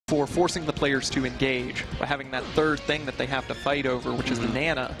for forcing the players to engage. By having that third thing that they have to fight over, which is the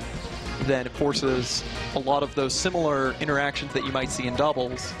Nana, then it forces a lot of those similar interactions that you might see in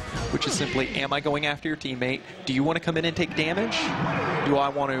doubles, which is simply, am I going after your teammate? Do you want to come in and take damage? Do I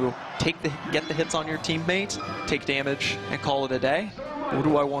want to get the hits on your teammate, take damage, and call it a day? What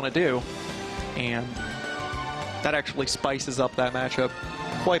do I want to do? And that actually spices up that matchup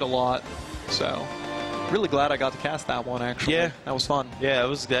quite a lot. So, really glad I got to cast that one, actually. Yeah. That was fun. Yeah,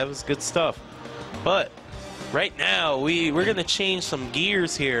 that was good stuff. But right now, we're going to change some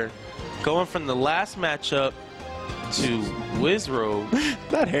gears here. Going from the last matchup to Wizzrobe.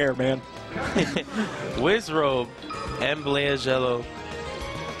 That hair, man. Wizzrobe and Blea Gelo.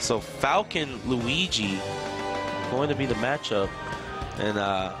 So Falcon Luigi going to be the matchup. And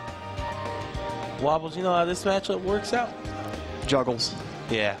Wobbles, you know how this matchup works out? Juggles.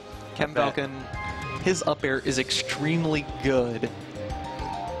 Yeah. Chem Falcon, his up air is extremely good.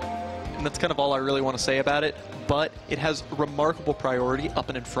 And that's kind of all I really want to say about it. But it has remarkable priority up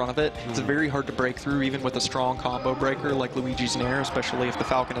and in front of it. It's very hard to break through, even with a strong combo breaker like Luigi's Nair, especially if the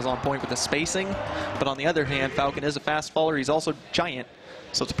Falcon is on point with the spacing. But on the other hand, Falcon is a fast faller. He's also giant,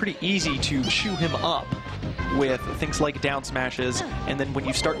 so it's pretty easy to chew him up with things like down smashes. And then when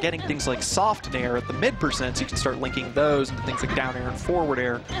you start getting things like soft Nair at the mid percents, you can start linking those into things like down air and forward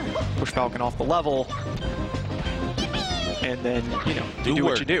air, push Falcon off the level, and then, you know, do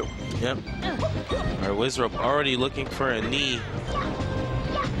what you do. Yep. Our Wizzrobe already looking for a knee.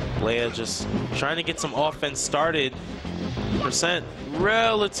 Blea just trying to get some offense started. Percent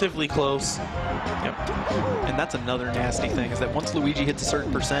relatively close. Yep. And that's another nasty thing, is that once Luigi hits a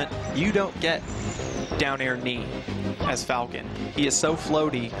certain percent, you don't get down air knee as Falcon. He is so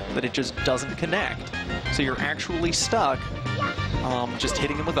floaty that it just doesn't connect. So you're actually stuck just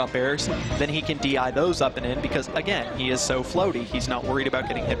hitting him with up airs. Then he can DI those up and in because, again, he is so floaty. He's not worried about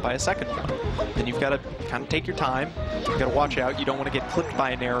getting hit by a second one. Then you've got to kind of take your time. You've got to watch out. You don't want to get clipped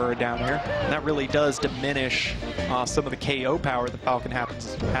by an air or a down air. And that really does diminish some of the KO power that Falcon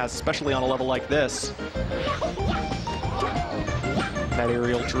has, especially on a level like this. That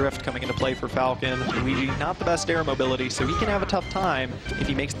aerial drift coming into play for Falcon. Luigi, not the best air mobility, so he can have a tough time if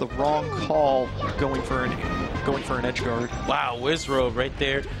he makes the wrong call going for an edge guard. Wow, Wizzrobe right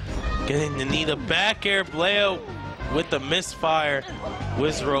there, getting the knee to back air. Blea with the misfire.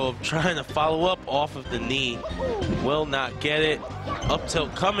 Wizzrobe trying to follow up off of the knee, will not get it. Up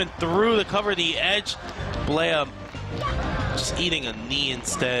tilt coming through to cover the edge. Blea just eating a knee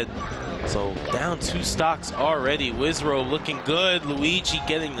instead. So down 2 stocks already. Wizzrobe looking good. Luigi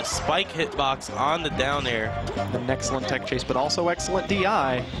getting the spike hitbox on the down air. An excellent tech chase, but also excellent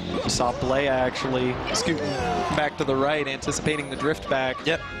DI. You saw Blea actually scooting back to the right, anticipating the drift back.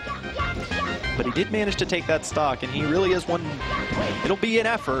 Yep. But he did manage to take that stock, and he really is one, it'll be an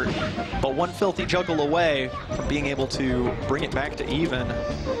effort, but one filthy juggle away from being able to bring it back to even.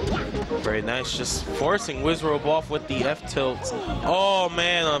 Very nice, just forcing Wizzrobe off with the F-tilts. Oh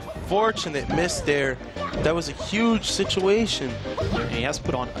man, unfortunate miss there. That was a huge situation. And he has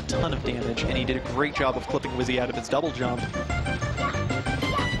put on a ton of damage, and he did a great job of clipping Wizzy out of his double jump.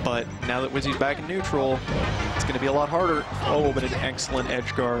 But now that Wizzy's back in neutral, it's going to be a lot harder. Oh, but an excellent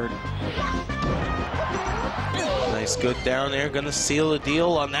edge guard. Nice, good down there. Going to seal the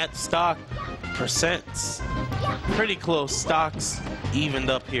deal on that stock. Percents pretty close. Stocks evened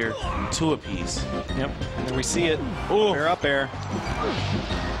up here, 2 apiece. Yep, and then we see it. Ooh. Air up air.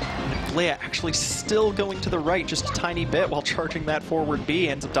 And Blea actually still going to the right just a tiny bit while charging that forward B,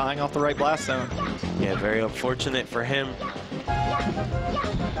 ends up dying off the right blast zone. Yeah, very unfortunate for him.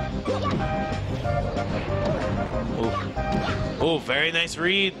 Oh, very nice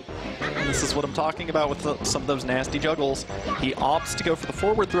read. And this is what I'm talking about with some of those nasty juggles. He opts to go for the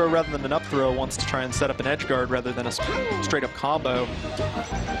forward throw rather than an up throw, wants to try and set up an edge guard rather than a straight up combo.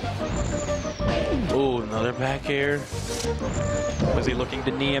 Oh, another back air. Was he looking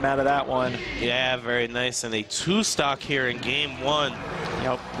to knee him out of that one? Yeah, very nice. And a 2 stock here in game 1.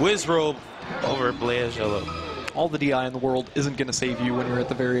 Yep. Wizzrobe over Blea Gelo. All the DI in the world isn't going to save you when you're at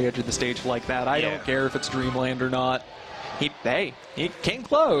the very edge of the stage like that. I don't care if it's Dreamland or not. He came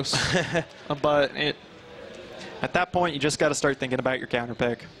close. But at that point, you just got to start thinking about your counter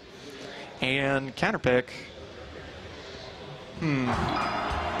pick. And counter pick,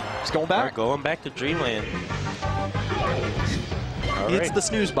 he's going back. We're going back to Dreamland. It's the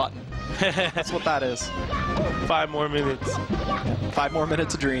snooze button. That's what that is. 5 more minutes. 5 more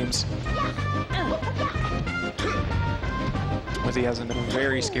minutes of dreams. Wizzy has him in a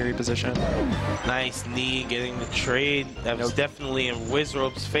very scary position. Nice knee, getting the trade. That was definitely in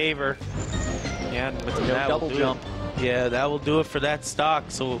Wizzrobe's favor. Yeah, and with no double jump, Yeah, that will do it for that stock.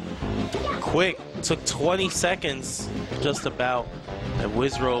 So quick, took 20 seconds just about. And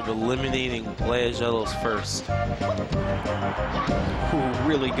Wizzrobe eliminating Blea Gelo's first. Ooh,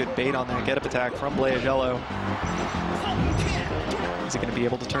 really good bait on that get-up attack from Blea Gelo. Is he going to be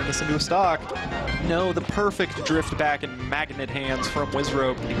able to turn this into a stock? No, the perfect drift back and magnet hands from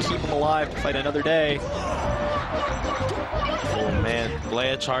Wizzrobe to keep him alive to fight another day. Oh man,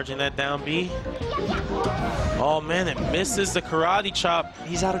 Blea charging that down B. Oh man, it misses the karate chop.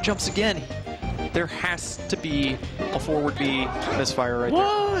 He's out of jumps again. There has to be a forward B misfire right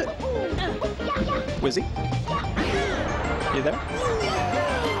What? there. Wizzy? You there?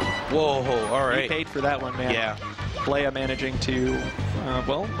 Whoa, all right. He paid for that one, man. Yeah. Blea managing to,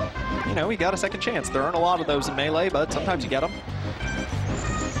 well, you know, he got a second chance. There aren't a lot of those in Melee, but sometimes you get them.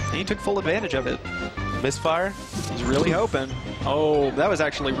 And he took full advantage of it. Misfire? He's really hoping. Oh, that was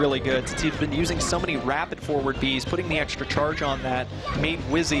actually really good. Since he'd been using so many rapid forward Bs, putting the extra charge on that made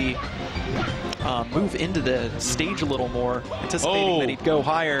Wizzy move into the stage a little more, anticipating that he'd go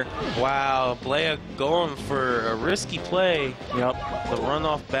higher. Wow, Blea going for a risky play. Yep. The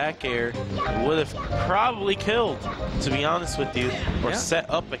runoff back air would have probably killed, to be honest with you, or set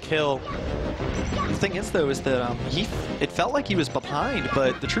up a kill. The thing is, though, is that it felt like he was behind,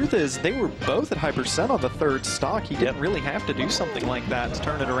 but the truth is they were both at high percent on the third stock. He didn't really have to do something like that to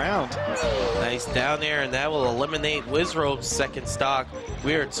turn it around. Nice down there, and that will eliminate Wizzrobe's second stock.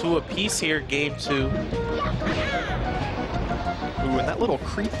 We are 2 apiece here, game 2. Ooh, and that little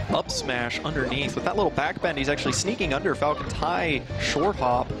creep up smash underneath. With that little back bend, he's actually sneaking under Falcon's high short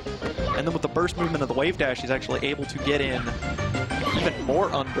hop. And then with the burst movement of the wave dash, he's actually able to get in even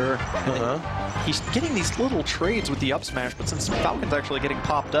more under. He's getting these little trades with the up smash, but since Falcon's actually getting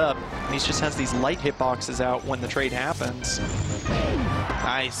popped up, he just has these light hitboxes out when the trade happens.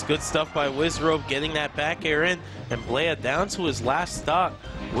 Nice, good stuff by Wizzrobe, getting that back air in, and Blea down to his last stock.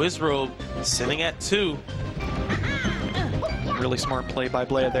 Wizzrobe sitting at 2. Really smart play by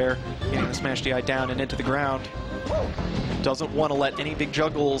Blea there, getting the smash DI down and into the ground. Doesn't want to let any big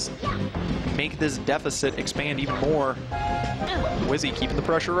juggles make this deficit expand even more. Wizzy keeping the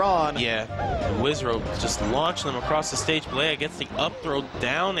pressure on. Yeah, Wizzrobe just launching them across the stage. Blea gets the up throw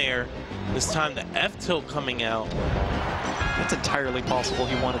down air. This time the F tilt coming out. That's entirely possible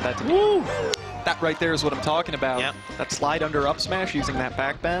he wanted that to be. Woo! That right there is what I'm talking about. Yep. That slide under up smash using that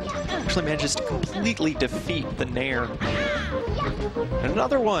back bend actually manages to completely defeat the Nair. And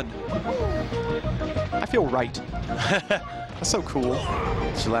another one. I feel right. That's so cool.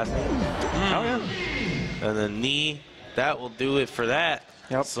 It's your last name. Oh, yeah. And the knee, that will do it for that.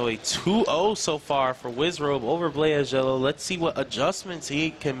 Yep. So a 2-0 so far for Wizzrobe over Blea Gelo. Let's see what adjustments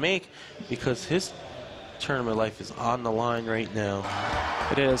he can make, because his tournament life is on the line right now.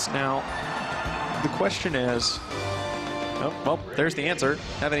 It is. Now, the question is, oh, well, there's the answer.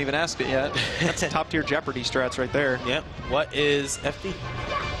 Haven't even asked it yet. That's top-tier Jeopardy strats right there. Yep. What is FD?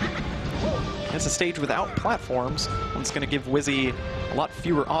 It's a stage without platforms. It's going to give Wizzy a lot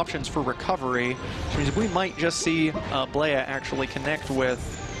fewer options for recovery, which means we might just see Blea actually connect with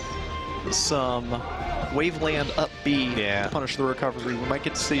some Waveland up B to punish the recovery. We might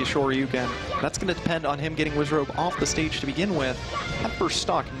get to see a Shoryuken. That's going to depend on him getting Wizzrobe off the stage to begin with. That first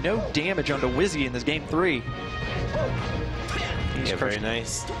stock, no damage onto Wizzy in this game 3. Yeah, very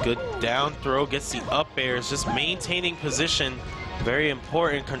nice. Good down throw, gets the up airs, just maintaining position. Very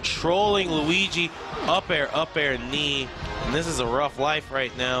important. Controlling Luigi. Up air, knee. And this is a rough life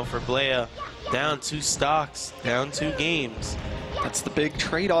right now for Blea. Down 2 stocks, down 2 games. That's the big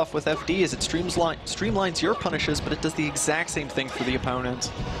trade-off with FD, is it streamlines your punishes, but it does the exact same thing for the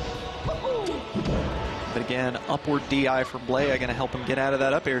opponent. But again, upward DI for Blea, going to help him get out of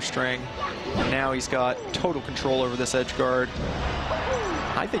that up air string. And now he's got total control over this edge guard.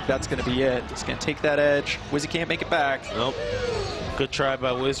 I think that's going to be it. He's going to take that edge. Wizzy can't make it back. Nope. Good try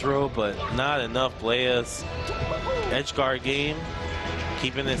by Wizzrobe, but not enough. Blea's edge guard game,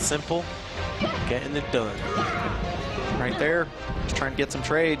 keeping it simple, getting it done. Right there, just trying to get some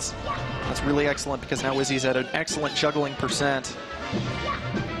trades. That's really excellent, because now Wizzy's at an excellent juggling percent.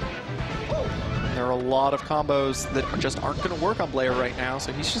 There are a lot of combos that just aren't going to work on Blea right now,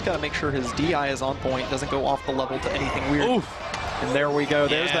 so he's just got to make sure his DI is on point, doesn't go off the level to anything weird. Oof. And there we go.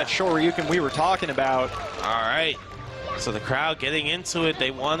 There's that Shoryuken we were talking about. All right. So the crowd getting into it.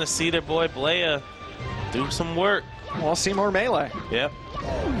 They want to see their boy Blea do some work. Well, see more Melee. Yep.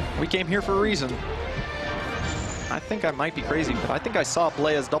 We came here for a reason. I think I might be crazy, but I think I saw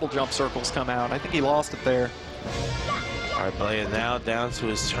Blea's double jump circles come out. I think he lost it there. All right, Blea now down to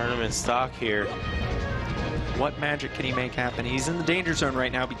his tournament stock here. What magic can he make happen? He's in the danger zone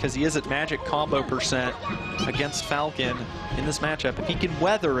right now because he is at magic combo percent against Falcon in this matchup. If he can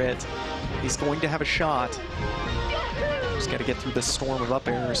weather it, he's going to have a shot. Just got to get through this storm of up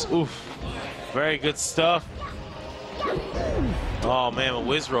airs. Oof. Very good stuff. Oh, man,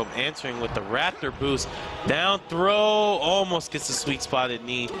 Wizzrobe answering with the Raptor boost. Down throw. Almost gets a sweet spotted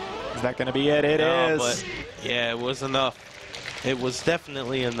knee. Is that going to be it? It is. But, yeah, it was enough. It was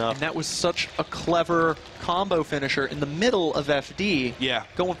definitely enough. And that was such a clever combo finisher in the middle of FD. Yeah.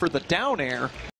 Going for the down air.